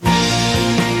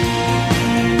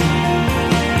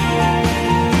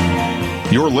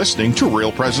You're listening to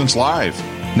Real Presence Live.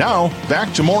 Now,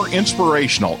 back to more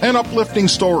inspirational and uplifting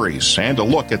stories and a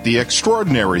look at the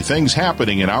extraordinary things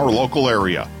happening in our local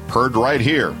area. Heard right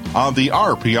here on the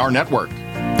RPR Network.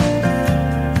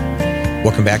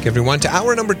 Welcome back, everyone, to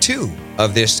hour number 2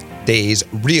 of this day's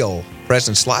Real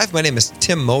Presence Live. My name is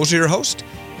Tim Moser, your host,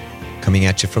 coming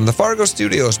at you from the Fargo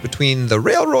studios between the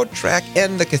railroad track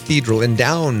and the cathedral in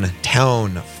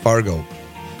downtown Fargo.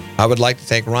 I would like to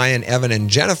thank Ryan, Evan, and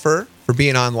Jennifer for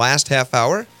being on last half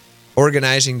hour,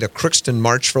 organizing the Crookston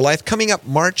March for Life, coming up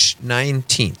March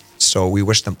 19th. So we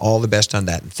wish them all the best on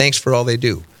that. And thanks for all they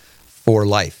do for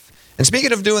life. And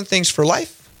speaking of doing things for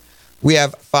life, we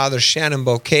have Father Shannon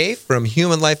Bouquet from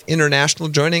Human Life International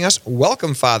joining us.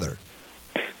 Welcome, Father.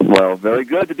 Well, very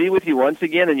good to be with you once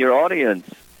again in your audience.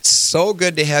 So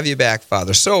good to have you back,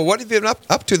 Father. So what have you been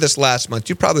up to this last month?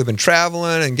 You've probably been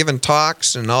traveling and giving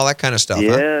talks and all that kind of stuff,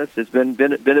 Yes, huh? It's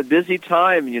been a busy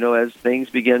time, as things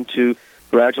begin to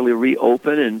gradually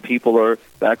reopen and people are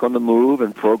back on the move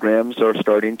and programs are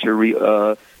starting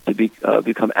to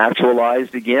become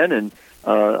actualized again. And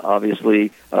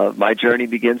obviously, my journey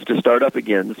begins to start up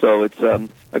again. So it's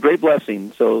a great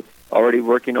blessing. So already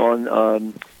working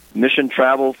on mission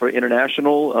travel for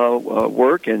international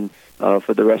work and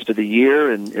for the rest of the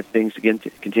year, and if things again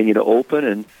continue to open,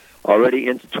 and already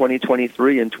into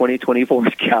 2023 and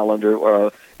 2024's calendar,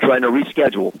 trying to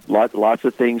reschedule. Lots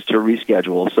of things to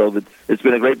reschedule. So it's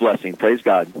been a great blessing. Praise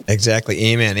God. Exactly.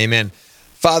 Amen. Amen.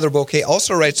 Father Bouquet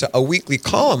also writes a weekly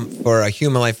column for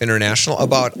Human Life International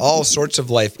about all sorts of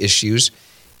life issues.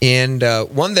 And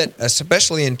one that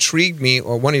especially intrigued me,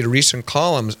 or one of your recent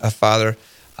columns, Father,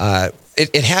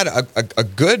 it had a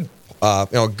good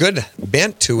good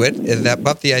bent to it,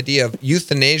 about the idea of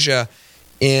euthanasia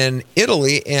in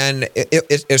Italy, and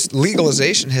its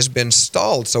legalization has been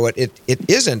stalled, so it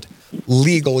isn't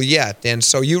legal yet. And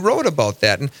so you wrote about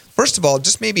that. And first of all,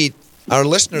 just maybe our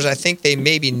listeners, I think they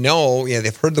maybe know,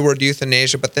 they've heard the word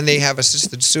euthanasia, but then they have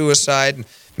assisted suicide. And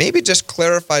maybe just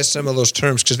clarify some of those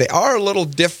terms, because they are a little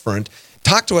different.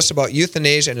 Talk to us about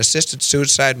euthanasia and assisted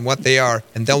suicide and what they are,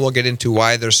 and then we'll get into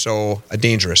why they're so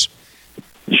dangerous.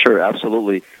 Sure,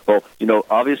 absolutely. Well,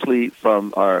 obviously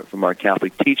from our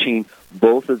Catholic teaching,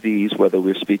 both of these, whether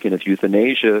we're speaking of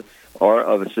euthanasia or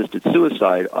of assisted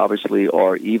suicide, obviously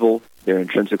are evil. They're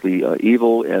intrinsically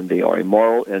evil, and they are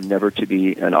immoral and never to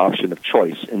be an option of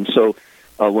choice. And so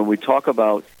when we talk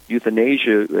about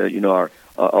euthanasia, our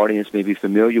audience may be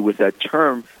familiar with that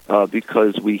term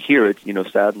because we hear it,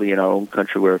 sadly, in our own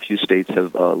country where a few states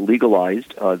have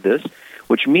legalized this,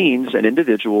 which means an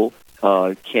individual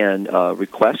can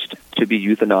request to be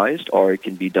euthanized, or it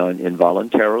can be done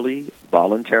involuntarily,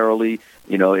 voluntarily.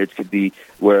 It could be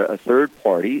where a third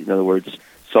party, in other words,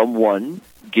 someone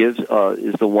is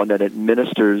the one that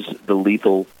administers the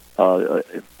lethal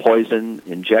poison,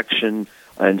 injection,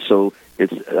 and so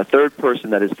it's a third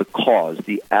person that is the cause,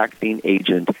 the acting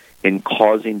agent in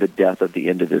causing the death of the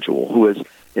individual, who has,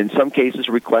 in some cases,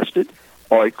 requested,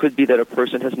 or it could be that a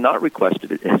person has not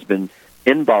requested it, has been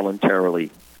involuntarily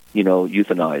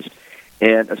euthanized.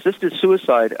 And assisted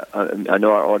suicide, I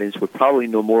know our audience would probably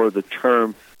know more of the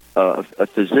term a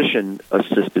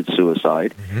physician-assisted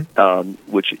suicide,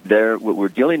 which what we're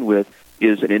dealing with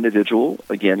is an individual,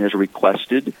 again, has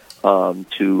requested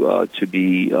to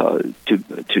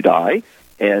die.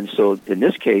 And so in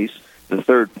this case, the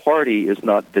third party is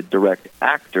not the direct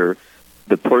actor.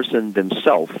 The person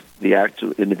themselves, the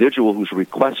individual who's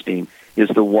requesting, is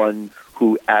the one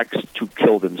who acts to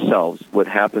kill themselves. What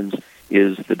happens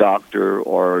is the doctor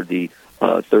or the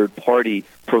third party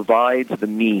provides the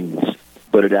means,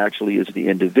 but it actually is the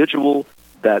individual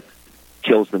that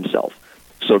kills themselves.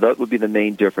 So that would be the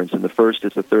main difference. And the first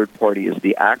is the third party is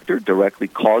the actor directly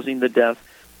causing the death.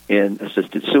 In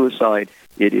assisted suicide,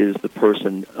 it is the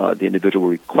person, the individual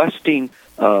requesting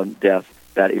death,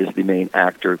 that is the main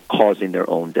actor causing their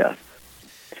own death.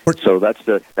 So that's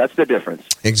the difference.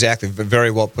 Exactly.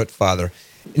 Very well put, Father.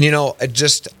 And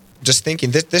just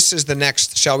thinking that this is the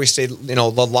next, shall we say,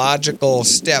 the logical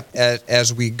step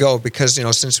as we go, because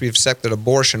since we've accepted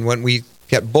abortion, when we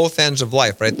get both ends of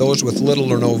life, right? Those with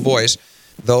little or no voice,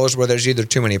 those where there's either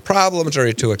too many problems or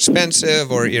you're too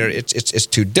expensive or it's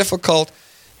too difficult.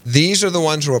 These are the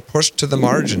ones who are pushed to the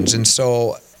margins. And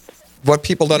so what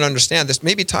people don't understand, this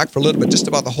maybe talk for a little bit just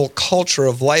about the whole culture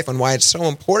of life and why it's so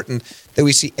important that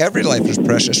we see every life as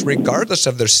precious, regardless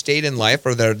of their state in life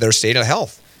or their state of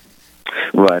health.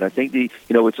 Right. I think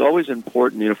it's always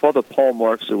important. Father Paul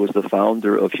Marxer was the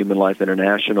founder of Human Life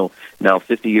International now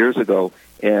 50 years ago,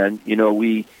 and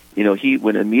he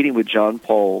when a meeting with John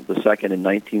Paul II in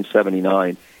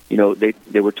 1979,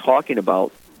 they were talking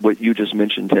about what you just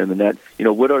mentioned, Tim, and that,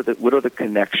 what are the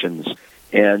connections?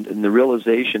 And the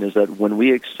realization is that when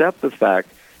we accept the fact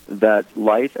that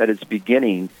life at its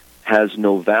beginning has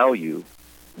no value,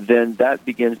 then that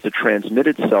begins to transmit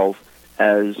itself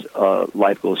as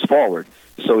life goes forward.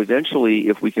 So eventually,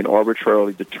 if we can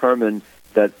arbitrarily determine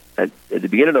that at the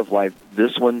beginning of life,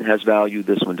 this one has value,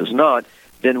 this one does not,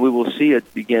 then we will see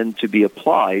it begin to be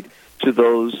applied to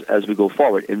those as we go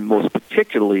forward. And most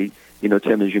particularly,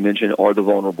 Tim, as you mentioned, are the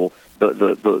vulnerable,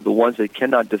 the ones that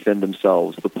cannot defend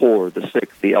themselves, the poor, the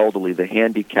sick, the elderly, the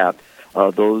handicapped,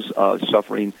 those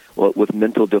suffering with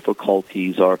mental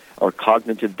difficulties or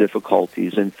cognitive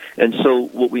difficulties. And so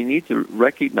what we need to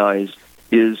recognize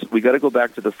is we got to go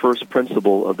back to the first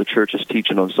principle of the Church's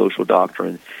teaching on social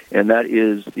doctrine, and that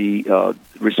is the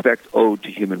respect owed to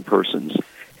human persons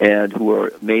and who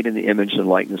are made in the image and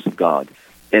likeness of God.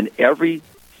 And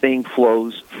everything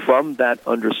flows from that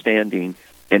understanding,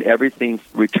 and everything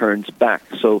returns back.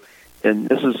 So, and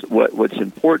this is what's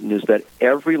important, is that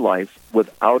every life,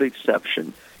 without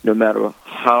exception, no matter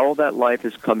how that life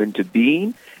has come into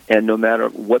being, and no matter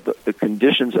what the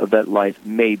conditions of that life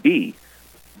may be,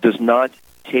 does not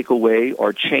take away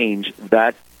or change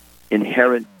that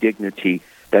inherent dignity,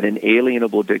 that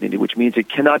inalienable dignity, which means it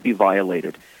cannot be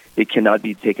violated. It cannot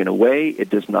be taken away. It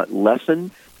does not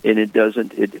lessen, and it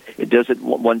doesn't.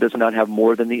 One does not have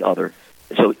more than the other.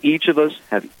 So each of us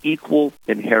have equal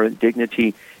inherent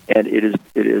dignity, and it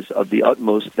is of the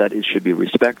utmost that it should be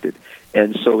respected.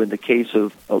 And so, in the case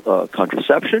of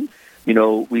contraception,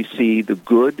 we see the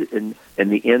good and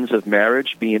the ends of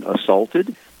marriage being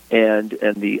assaulted, and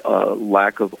the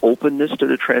lack of openness to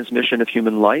the transmission of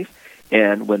human life.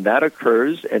 And when that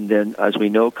occurs, and then, as we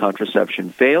know, contraception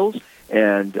fails,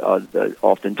 and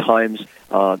oftentimes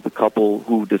the couple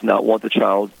who does not want the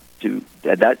child to,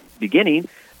 at that beginning,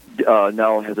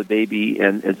 now has a baby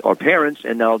and are parents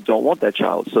and now don't want that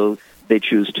child, so they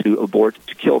choose to abort,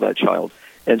 to kill that child.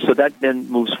 And so that then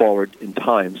moves forward in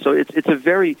time. So it's a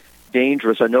very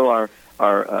dangerous. I know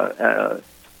our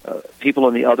people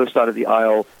on the other side of the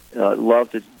aisle love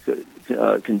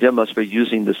to condemn us for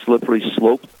using the slippery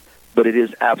slope, but it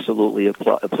is absolutely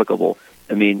applicable.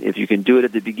 I mean, if you can do it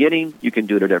at the beginning, you can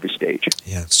do it at every stage.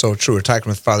 Yeah, it's so true. We're talking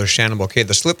with Father Shannon Bouquet.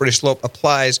 The slippery slope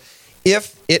applies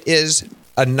if it is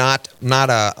not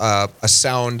a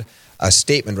sound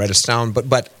statement, right? A sound,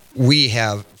 but we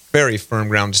have very firm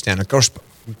ground to stand on. Of course,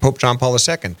 Pope John Paul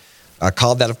II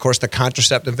called that, of course, the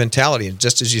contraceptive mentality. And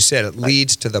just as you said, it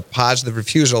leads to the positive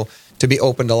refusal to be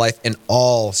open to life in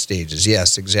all stages.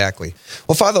 Yes, exactly.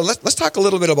 Well, Father, let's talk a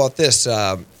little bit about this.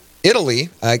 Italy,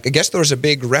 I guess there was a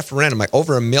big referendum, like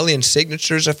over 1 million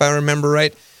signatures, if I remember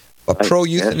right. But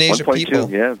pro-euthanasia people,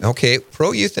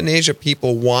 pro-euthanasia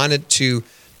people wanted to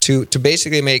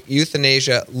basically make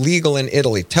euthanasia legal in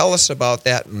Italy. Tell us about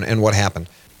that and what happened.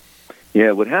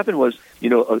 Yeah, what happened was,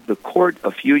 the court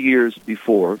a few years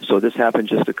before, so this happened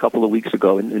just a couple of weeks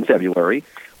ago in February,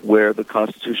 where the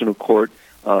Constitutional Court,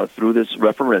 through this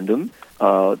referendum,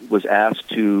 was asked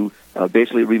to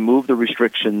basically remove the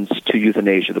restrictions to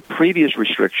euthanasia. The previous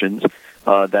restrictions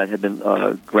that had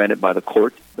been granted by the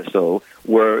court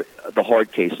were the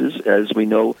hard cases. As we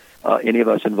know, any of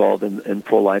us involved in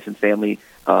pro-life and family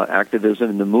activism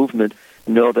and the movement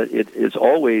know that it is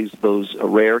always those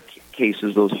rare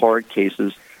cases, those hard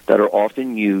cases, that are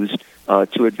often used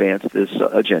to advance this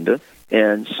agenda.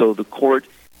 And so the court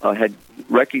had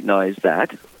recognized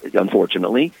that,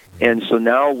 unfortunately. And so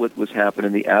now what was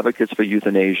happening, the advocates for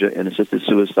euthanasia and assisted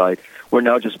suicide, we're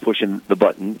now just pushing the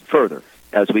button further.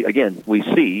 As we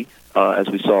see, as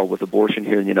we saw with abortion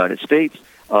here in the United States,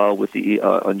 with the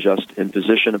unjust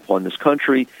imposition upon this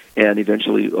country, and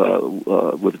eventually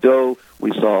with Doe,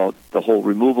 we saw the whole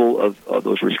removal of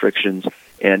those restrictions.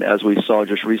 And as we saw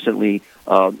just recently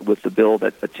with the bill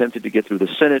that attempted to get through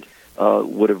the Senate,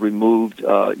 would have removed,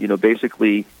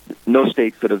 basically no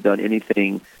state could have done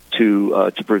anything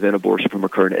to prevent abortion from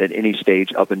occurring at any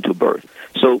stage up until birth.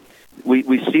 So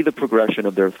we see the progression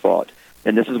of their thought,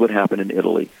 and this is what happened in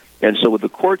Italy. And so what the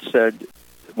court said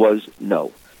was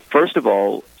no. First of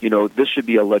all, this should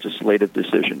be a legislative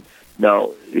decision.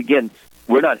 Now, again,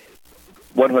 we're not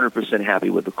 100% happy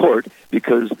with the court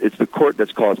because it's the court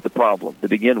that's caused the problem to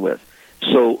begin with.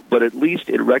 So, but at least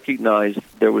it recognized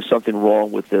there was something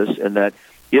wrong with this, and that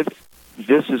if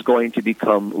this is going to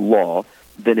become law,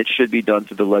 then it should be done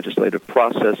through the legislative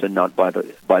process and not by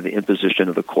the imposition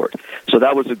of the court. So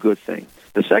that was a good thing.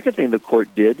 The second thing the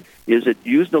court did is it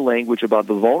used the language about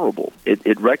the vulnerable.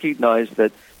 It recognized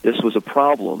that this was a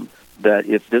problem, that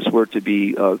if this were to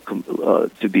be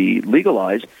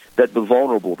legalized, that the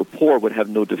vulnerable, the poor, would have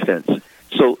no defense.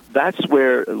 So that's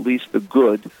where at least the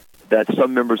good that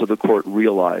some members of the court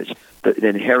realize the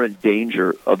inherent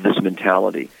danger of this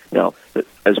mentality. Now,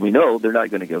 as we know, they're not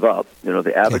going to give up.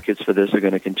 The advocates for this are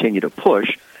going to continue to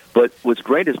push. But what's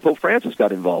great is Pope Francis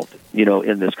got involved,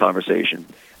 in this conversation.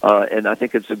 And I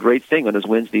think it's a great thing on his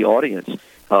Wednesday audience.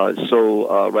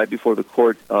 So right before the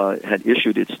court had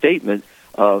issued its statement,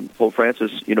 Pope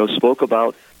Francis, spoke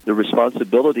about the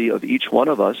responsibility of each one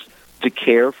of us to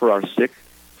care for our sick,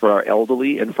 for our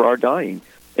elderly, and for our dying.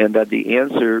 And that the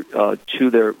answer to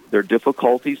their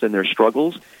difficulties and their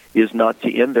struggles is not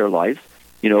to end their life.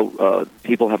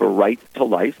 People have a right to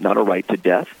life, not a right to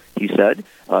death, he said.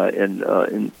 And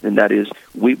that is,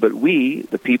 we,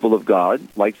 the people of God,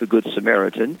 like the Good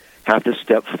Samaritan, have to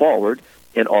step forward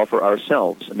and offer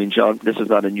ourselves. I mean, John, this is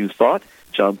not a new thought.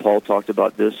 John Paul talked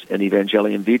about this in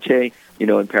Evangelium Vitae,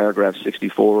 in paragraph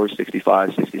 64,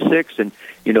 65, 66. And,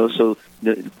 so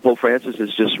Pope Francis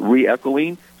is just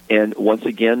re-echoing and once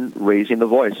again raising the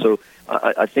voice. So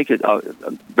I think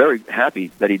I'm very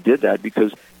happy that he did that,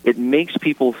 because it makes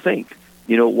people think,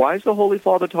 why is the Holy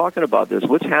Father talking about this?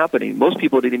 What's happening? Most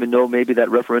people didn't even know maybe that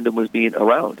referendum was being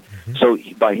around. Mm-hmm. So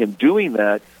by him doing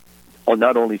that,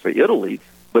 not only for Italy,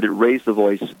 but it raised the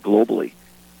voice globally,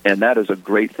 and that is a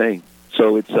great thing.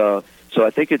 So I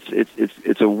think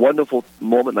it's a wonderful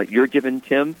moment. Like you're giving,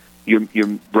 Tim,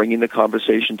 you're bringing the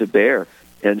conversation to bear.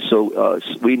 And so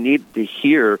we need to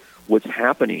hear what's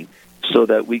happening so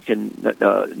that we can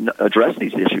address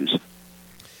these issues.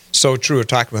 So true. We're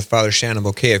talking with Father Shannon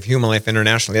Bouquet of Human Life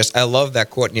International. Yes, I love that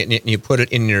quote. And you put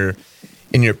it in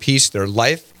your piece there.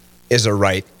 Life is a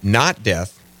right, not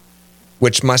death,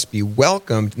 which must be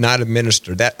welcomed, not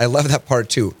administered. I love that part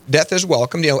too. Death is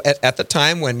welcomed. At the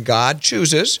time when God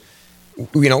chooses,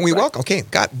 we welcome. Okay,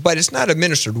 God, but it's not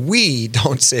administered. We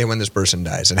don't say when this person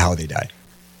dies and how they die.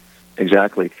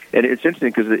 Exactly, and it's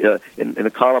interesting because in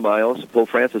the column Pope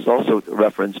Francis also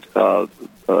referenced Joseph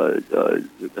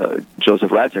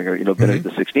Ratzinger, Benedict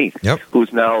XVI,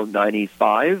 who's now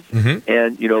 95,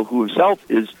 and who himself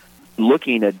is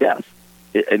looking at death.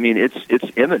 I mean,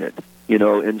 it's imminent,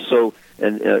 and so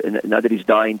and not that he's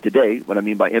dying today. What I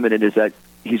mean by imminent is that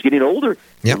he's getting older.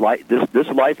 Yep. This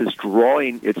life is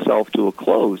drawing itself to a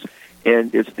close,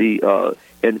 and it's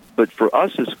but for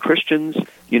us as Christians,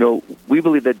 we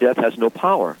believe that death has no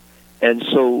power. And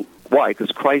so why?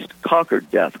 Because Christ conquered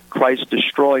death. Christ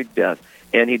destroyed death,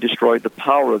 and he destroyed the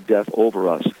power of death over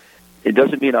us. It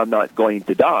doesn't mean I'm not going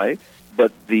to die,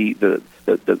 but the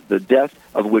death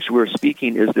of which we're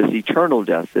speaking is this eternal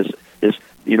death, this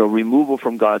removal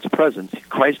from God's presence.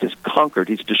 Christ has conquered.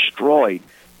 He's destroyed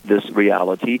this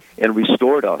reality and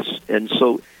restored us. And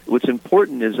so what's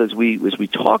important is as we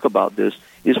talk about this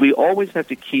is we always have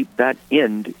to keep that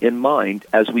end in mind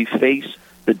as we face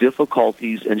the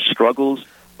difficulties and struggles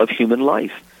of human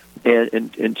life.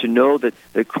 And to know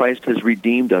that Christ has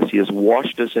redeemed us. He has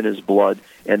washed us in his blood,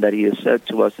 and that he has said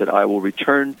to us that I will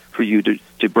return for you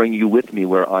to bring you with me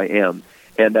where I am.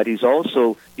 And that he's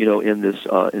also, in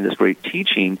this great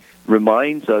teaching,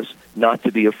 reminds us not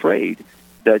to be afraid.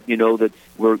 That that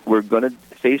we're going to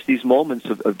face these moments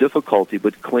of difficulty,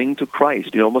 but cling to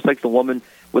Christ. Almost like the woman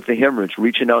with the hemorrhage,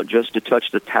 reaching out just to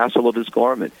touch the tassel of his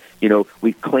garment.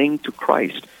 We cling to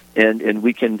Christ, and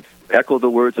we can echo the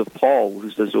words of Paul,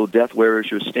 who says, "O death, where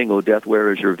is your sting? O death,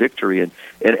 where is your victory?" And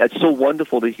it's so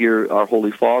wonderful to hear our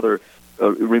Holy Father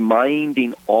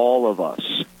reminding all of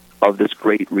us of this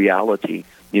great reality.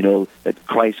 That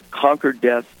Christ conquered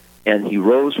death and he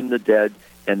rose from the dead,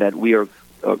 and that we are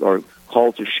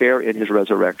called to share in his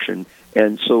resurrection.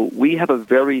 And so we have a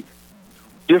very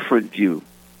different view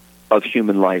of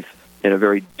human life and a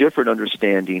very different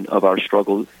understanding of our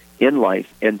struggle in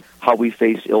life and how we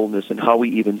face illness and how we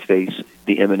even face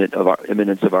the imminence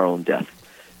of our own death.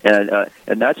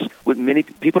 And that's what many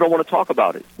people don't want to talk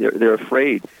about it. They're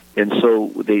afraid, and so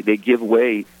they give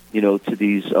way, to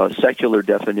these secular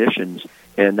definitions.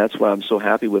 And that's why I'm so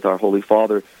happy with our Holy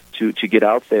Father to get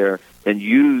out there and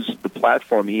use the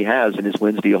platform he has in his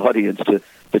Wednesday audience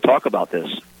to talk about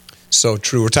this. So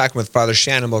true. We're talking with Father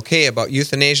Shannon Bouquet about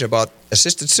euthanasia, about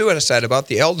assisted suicide, about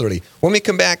the elderly. When we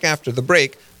come back after the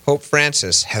break, Pope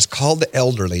Francis has called the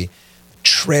elderly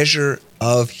treasure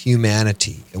of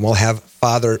humanity. And we'll have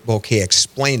Father Bouquet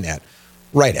explain that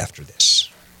right after this.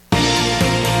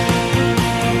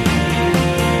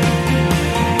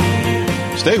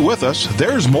 Stay with us.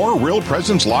 There's more Real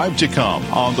Presence Live to come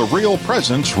on the Real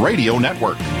Presence Radio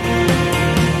Network.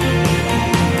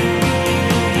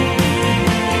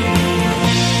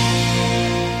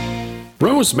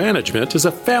 Rowan Rose Management is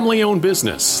a family-owned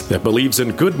business that believes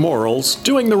in good morals,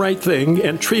 doing the right thing,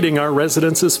 and treating our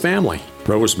residents as family.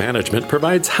 Rose Management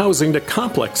provides housing to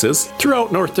complexes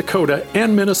throughout North Dakota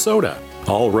and Minnesota.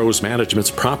 All Rose Management's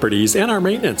properties and our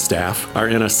maintenance staff are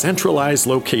in a centralized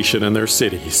location in their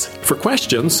cities. For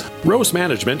questions, Rose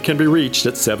Management can be reached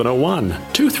at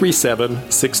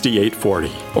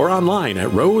 701-237-6840 or online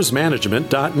at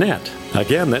rosemanagement.net.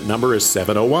 Again, that number is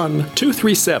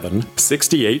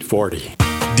 701-237-6840.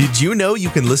 Did you know you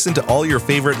can listen to all your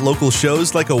favorite local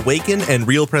shows like Awaken and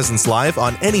Real Presence Live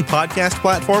on any podcast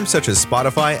platform such as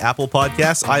Spotify, Apple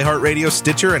Podcasts, iHeartRadio,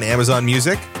 Stitcher, and Amazon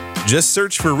Music? Just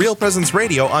search for Real Presence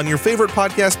Radio on your favorite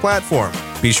podcast platform.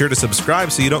 Be sure to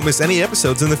subscribe so you don't miss any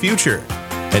episodes in the future.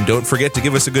 And don't forget to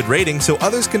give us a good rating so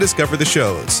others can discover the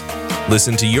shows.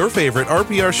 Listen to your favorite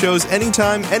RPR shows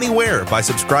anytime, anywhere by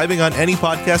subscribing on any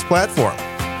podcast platform.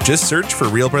 Just search for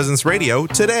Real Presence Radio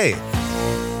today.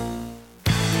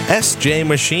 SJ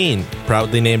Machine,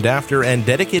 proudly named after and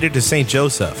dedicated to St.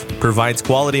 Joseph, provides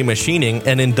quality machining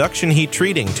and induction heat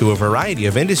treating to a variety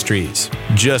of industries.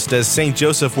 Just as St.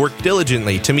 Joseph worked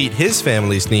diligently to meet his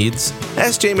family's needs,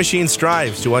 SJ Machine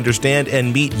strives to understand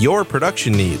and meet your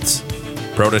production needs.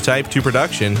 Prototype to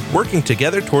production, working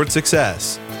together toward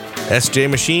success. SJ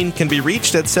Machine can be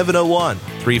reached at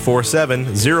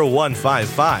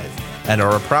 701-347-0155 and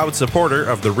are a proud supporter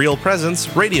of the Real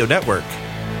Presence Radio Network.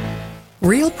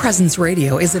 Real Presence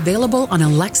Radio is available on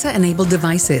Alexa-enabled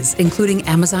devices, including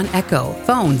Amazon Echo,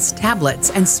 phones, tablets,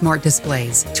 and smart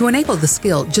displays. To enable the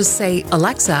skill, just say,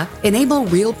 Alexa, enable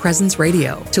Real Presence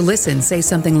Radio. To listen, say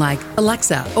something like,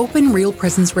 Alexa, open Real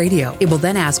Presence Radio. It will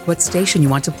then ask what station you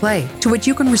want to play, to which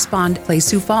you can respond, play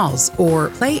Sioux Falls, or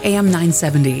play AM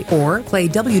 970, or play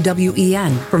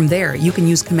WWEN. From there, you can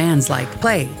use commands like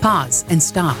play, pause, and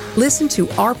stop. Listen to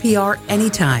RPR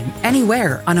anytime,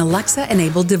 anywhere on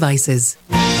Alexa-enabled devices.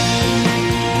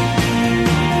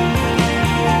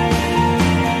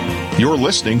 You're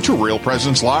listening to Real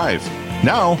Presence Live.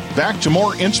 Now, back to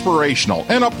more inspirational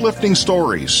and uplifting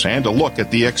stories and a look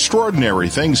at the extraordinary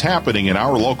things happening in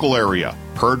our local area.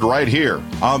 Heard right here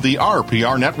on the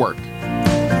RPR Network.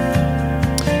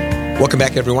 Welcome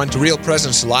back, everyone, to Real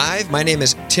Presence Live. My name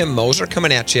is Tim Moser,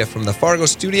 coming at you from the Fargo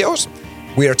studios.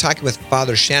 We are talking with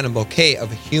Father Shannon Bouquet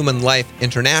of Human Life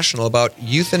International about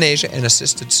euthanasia and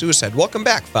assisted suicide. Welcome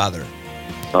back, Father.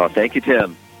 Oh, thank you,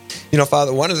 Tim. You know,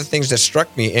 Father, one of the things that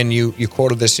struck me, and you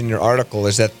quoted this in your article,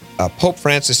 is that Pope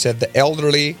Francis said the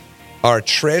elderly are a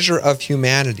treasure of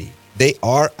humanity. They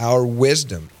are our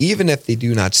wisdom, even if they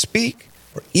do not speak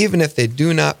or even if they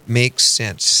do not make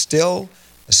sense. Still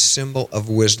a symbol of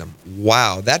wisdom.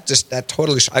 Wow, that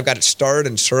totally, I've got it starred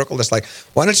and circled. It's like,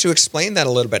 why don't you explain that a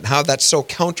little bit, and how that's so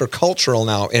countercultural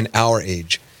now in our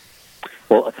age?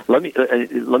 Well, let me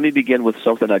begin with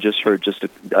something I just heard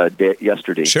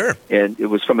yesterday. Sure. And it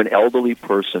was from an elderly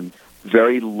person,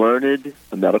 very learned,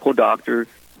 a medical doctor,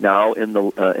 now in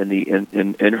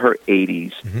her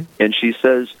 80s, mm-hmm. And she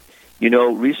says, you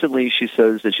know, recently she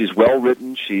says that she's well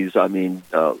written. She's,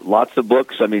 lots of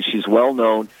books. She's well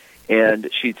known. And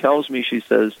she tells me, she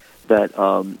says that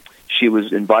she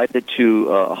was invited to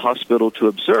a hospital to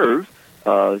observe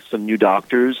some new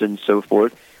doctors and so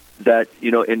forth. That,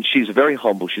 you know, and she's very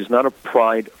humble. She's not a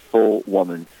prideful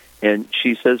woman. And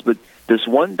she says, but this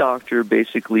one doctor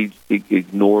basically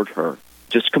ignored her,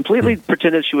 just completely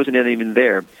pretended she wasn't even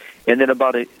there. And then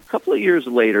about a couple of years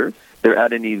later, they're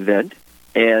at an event,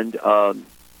 and all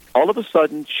of a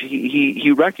sudden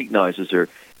he recognizes her.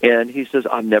 And he says,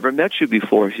 I've never met you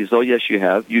before. She says, oh, yes, you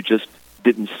have. You just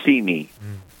didn't see me.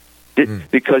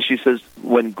 Because she says,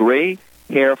 when gray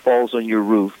hair falls on your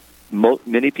roof,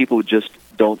 many people just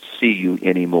don't see you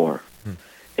anymore.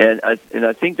 And I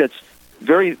think that's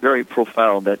very, very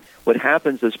profound, that what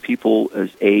happens as people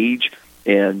age,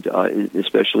 and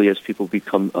especially as people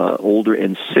become older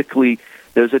and sickly,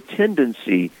 there's a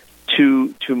tendency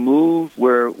to move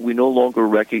where we no longer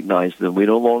recognize them. We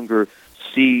no longer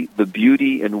see the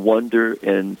beauty and wonder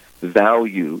and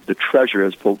value, the treasure,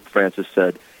 as Pope Francis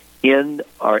said, in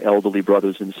our elderly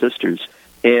brothers and sisters.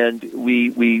 And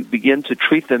we begin to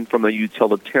treat them from a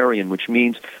utilitarian, which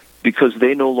means because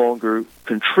they no longer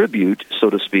contribute, so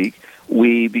to speak,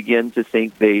 we begin to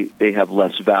think they have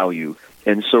less value.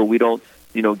 And so we don't,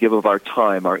 give of our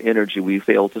time, our energy. We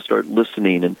fail to start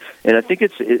listening. And I think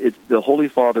it's the Holy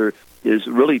Father is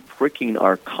really pricking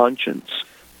our conscience,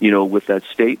 with that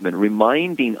statement,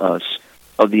 reminding us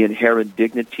of the inherent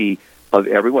dignity of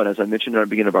everyone. As I mentioned at the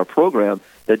beginning of our program,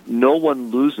 that no one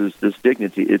loses this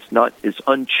dignity. It's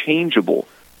unchangeable.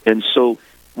 And so,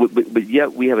 but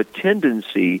yet we have a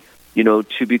tendency,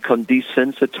 to become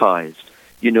desensitized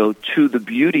to the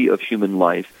beauty of human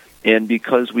life. And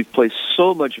because we've placed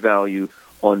so much value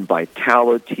on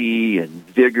vitality and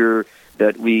vigor,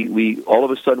 that we all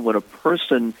of a sudden, when a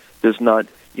person does not,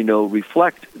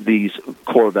 reflect these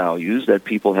core values that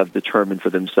people have determined for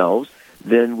themselves,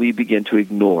 then we begin to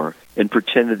ignore and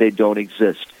pretend that they don't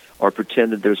exist, or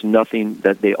pretend that there's nothing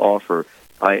that they offer.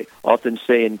 I often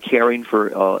say, in caring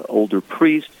for older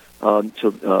priests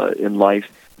in life,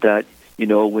 that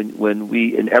when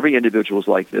we, and every individual is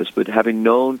like this, but having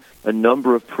known a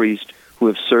number of priests who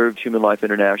have served Human Life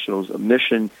International's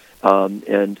mission,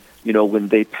 and when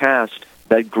they passed,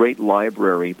 that great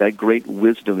library, that great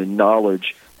wisdom and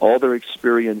knowledge, all their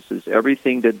experiences,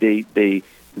 everything that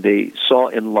they saw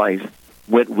in life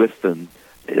went with them.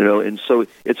 And so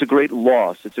it's a great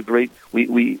loss. It's a great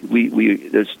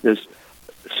there's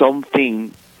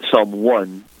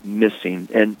someone missing,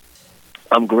 and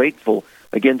I'm grateful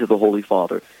again to the Holy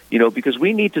Father, because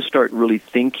we need to start really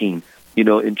thinking,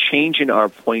 and changing our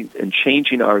point and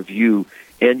changing our view.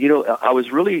 And I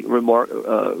was really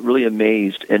really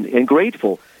amazed and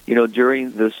grateful,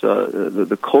 during this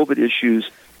the COVID issues,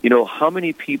 how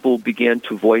many people began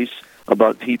to voice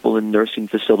about people in nursing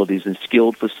facilities and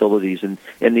skilled facilities and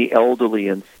the elderly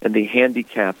and the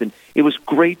handicapped. And it was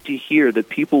great to hear that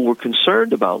people were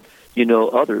concerned about,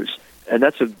 others. And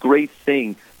that's a great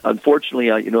thing. Unfortunately,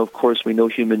 of course, we know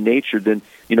human nature. Then,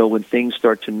 when things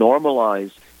start to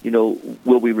normalize,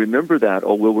 will we remember that,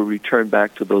 or will we return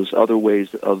back to those other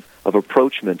ways of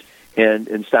approachment?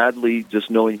 And sadly, just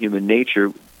knowing human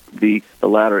nature, the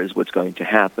latter is what's going to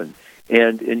happen.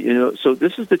 And so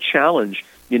this is the challenge,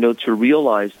 to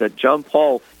realize that John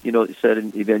Paul, said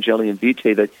in Evangelium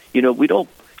Vitae that, we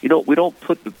don't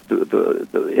put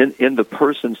in the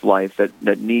person's life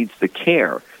that needs the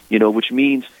care, which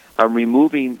means I'm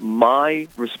removing my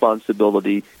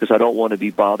responsibility because I don't want to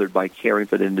be bothered by caring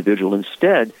for the individual.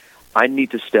 Instead, I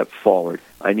need to step forward.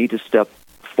 I need to step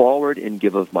forward and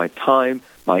give of my time,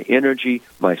 my energy,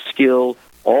 my skill,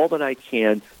 all that I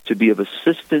can to be of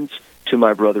assistance to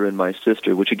my brother and my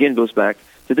sister, which again goes back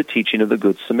to the teaching of the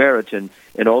Good Samaritan,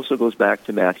 and also goes back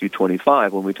to Matthew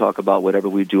 25 when we talk about whatever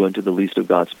we do unto the least of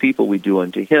God's people, we do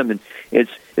unto him. And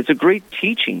it's a great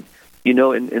teaching,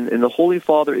 and the Holy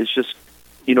Father is just,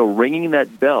 ringing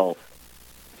that bell.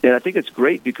 And I think it's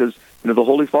great because, the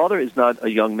Holy Father is not a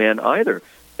young man either.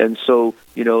 And so,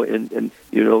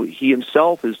 he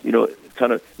himself is,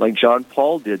 kind of like John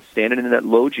Paul did, standing in that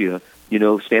loggia,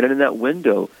 standing in that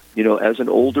window, as an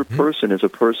older person, as a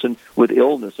person with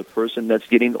illness, a person that's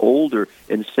getting older,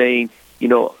 and saying,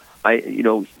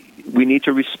 we need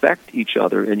to respect each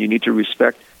other, and you need to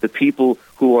respect the people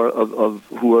who are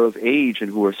of age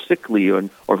and who are sickly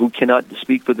or who cannot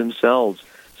speak for themselves.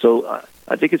 So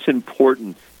I think it's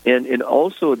important. And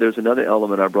also there's another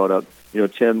element I brought up,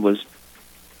 Tim, was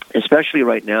especially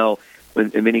right now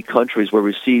in many countries where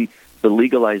we see the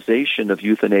legalization of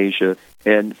euthanasia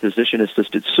and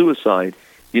physician-assisted suicide.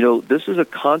 This is a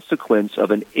consequence of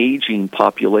an aging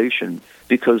population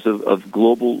because of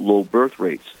global low birth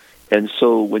rates. And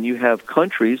so when you have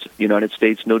countries, the United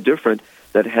States no different,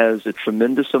 that has a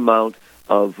tremendous amount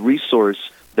of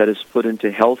resource that is put into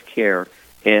health care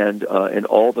and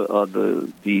all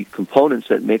the components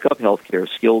that make up health care,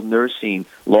 skilled nursing,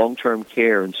 long-term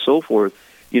care, and so forth,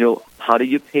 how do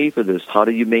you pay for this? How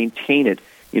do you maintain it?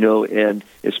 And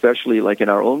especially like in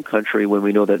our own country, when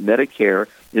we know that Medicare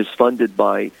is funded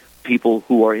by people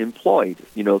who are employed,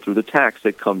 through the tax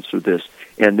that comes through this.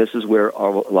 And this is where a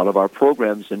lot of our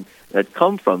programs that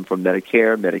come from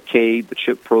Medicare, Medicaid, the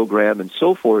CHIP program, and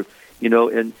so forth,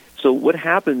 and so what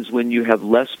happens when you have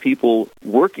less people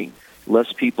working,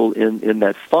 less people in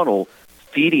that funnel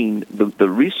feeding the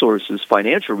resources,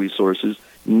 financial resources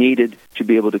needed to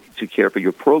be able to care for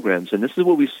your programs? And this is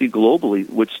what we see globally,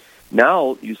 which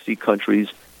now you see countries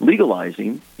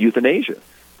legalizing euthanasia,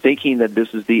 thinking that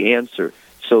this is the answer.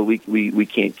 So we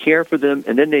can't care for them,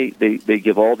 and then they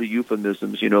give all the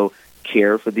euphemisms,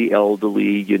 care for the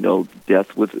elderly,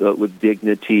 death with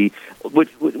dignity,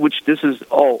 which this is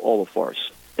all a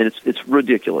farce, and it's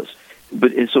ridiculous.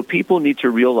 And so people need to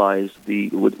realize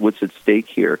what's at stake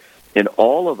here, and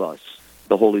all of us,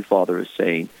 the Holy Father is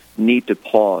saying, need to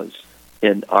pause.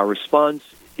 And our response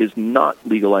is not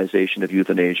legalization of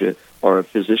euthanasia or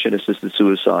physician-assisted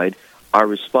suicide. Our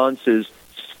response is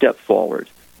step forward.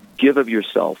 Give of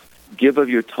yourself. Give of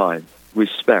your time.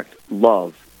 Respect,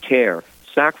 love, care,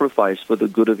 sacrifice for the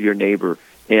good of your neighbor,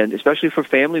 and especially for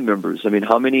family members. I mean,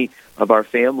 how many of our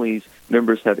families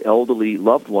members have elderly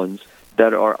loved ones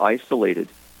that are isolated,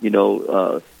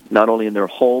 not only in their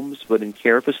homes but in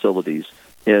care facilities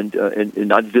and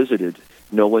not visited?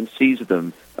 No one sees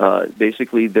them.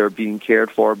 Basically, they're being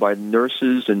cared for by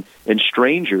nurses and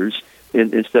strangers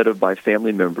instead of by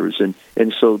family members. And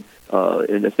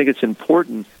I think it's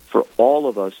important for all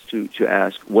of us to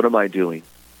ask, what am I doing?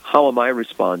 How am I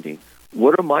responding?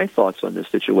 What are my thoughts on this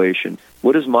situation?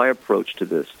 What is my approach to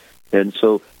this? And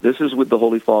so this is what the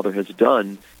Holy Father has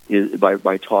done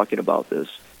by talking about this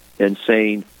and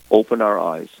saying, open our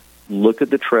eyes, look at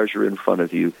the treasure in front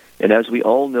of you. And as we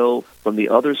all know from the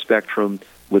other spectrum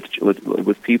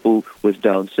with people with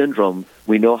Down syndrome,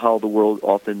 we know how the world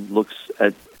often looks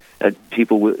at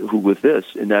people with this,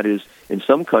 and that is, in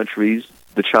some countries,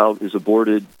 the child is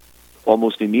aborted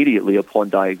almost immediately upon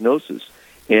diagnosis.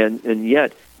 And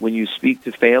yet, when you speak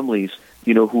to families,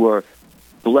 who are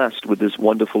blessed with this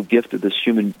wonderful gift of this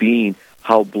human being,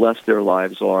 how blessed their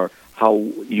lives are, how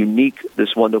unique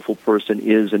this wonderful person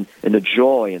is, and the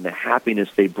joy and the happiness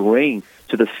they bring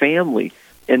to the family.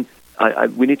 And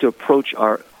we need to approach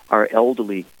our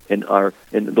elderly and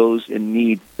those in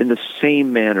need in the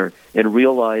same manner, and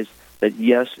realize that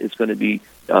yes, it's going to be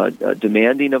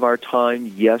demanding of our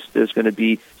time. Yes, there's going to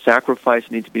be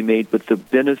sacrifice need to be made, but the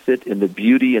benefit and the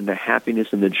beauty and the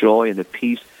happiness and the joy and the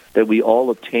peace that we all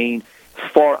obtain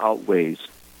far outweighs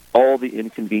all the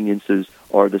inconveniences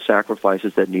or the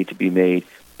sacrifices that need to be made.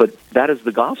 But that is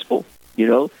the gospel.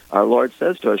 Our Lord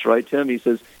says to us, right, Tim? He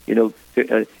says, and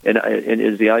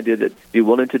is the idea that be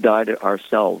willing to die to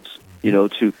ourselves, in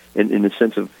the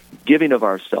sense of giving of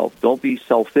ourselves. Don't be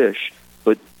selfish,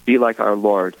 but be like our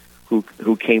Lord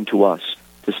who came to us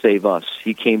to save us.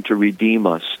 He came to redeem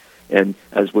us. And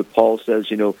as what Paul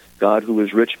says, God who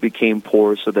is rich became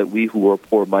poor so that we who are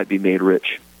poor might be made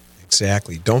rich.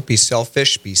 Exactly. Don't be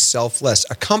selfish, be selfless.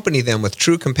 Accompany them with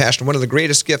true compassion. One of the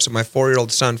greatest gifts of my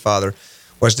 4-year-old son, Father,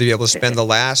 was to be able to spend the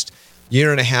last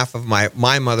year and a half of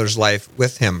my mother's life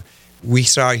with him. He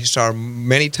saw her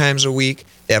many times a week.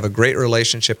 They have a great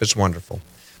relationship. It's wonderful.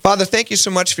 Father, thank you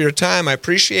so much for your time. I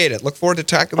appreciate it. Look forward to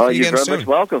talking with you again soon. You're very much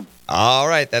welcome. All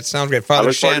right. That sounds great.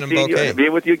 Father Shannon Bouquet.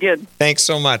 Being with you again. Thanks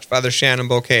so much, Father Shannon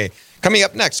Bouquet. Coming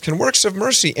up next, can works of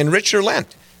mercy enrich your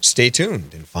Lent? Stay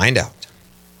tuned and find out.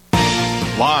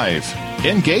 Live,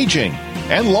 engaging,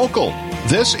 and local.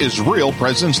 This is Real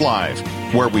Presence Live,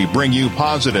 where we bring you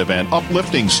positive and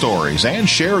uplifting stories and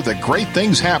share the great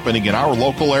things happening in our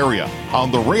local area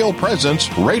on the Real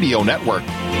Presence Radio Network.